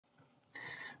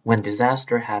When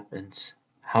disaster happens,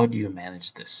 how do you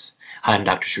manage this? Hi, I'm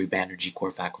Dr. Sri Banerjee,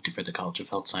 core faculty for the College of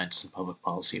Health Sciences and Public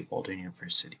Policy at Walden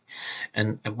University.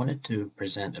 And I wanted to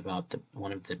present about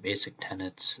one of the basic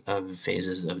tenets of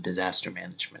phases of disaster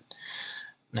management.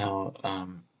 Now,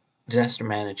 disaster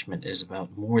management is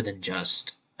about more than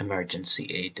just emergency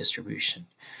aid distribution.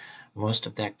 Most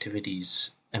of the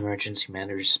activities emergency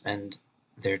managers spend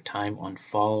their time on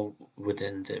fall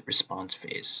within the response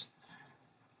phase.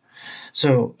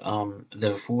 So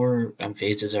the four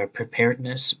phases are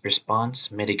preparedness, response,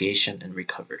 mitigation, and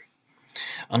recovery.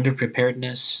 Under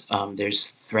preparedness, there's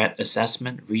threat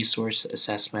assessment, resource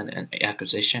assessment and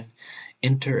acquisition,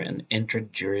 inter and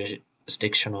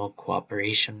interjurisdictional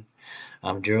cooperation,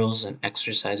 drills and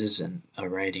exercises, and a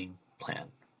writing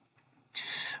plan.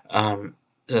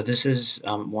 So this is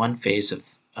one phase of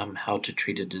how to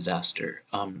treat a disaster,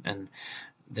 and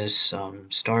this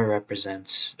star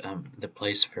represents the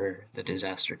place for the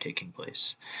disaster taking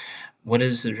place. What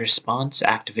is the response?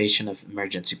 Activation of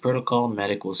emergency protocol,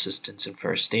 medical assistance and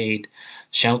first aid,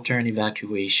 shelter and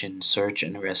evacuation, search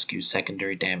and rescue,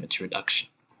 secondary damage reduction.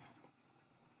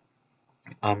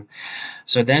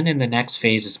 So then in the next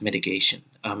phase is mitigation,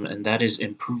 and that is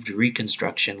improved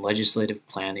reconstruction, legislative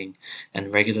planning,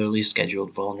 and regularly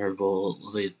scheduled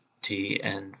vulnerability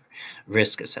and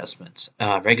risk assessments.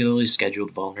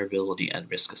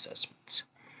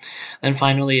 Then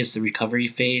finally is the recovery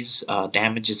phase,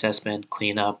 damage assessment,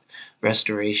 cleanup,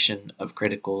 restoration of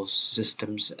critical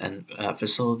systems and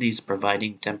facilities,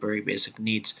 providing temporary basic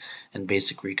needs, and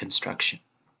basic reconstruction.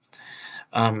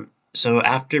 So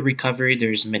after recovery,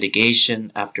 there's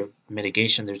mitigation. After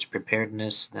mitigation, there's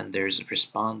preparedness. Then there's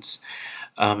response.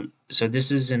 So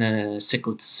this is in a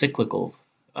cyclical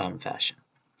fashion.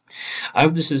 I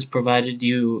hope this has provided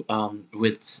you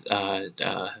with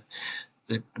a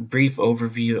brief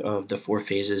overview of the four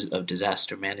phases of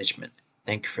disaster management.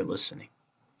 Thank you for listening.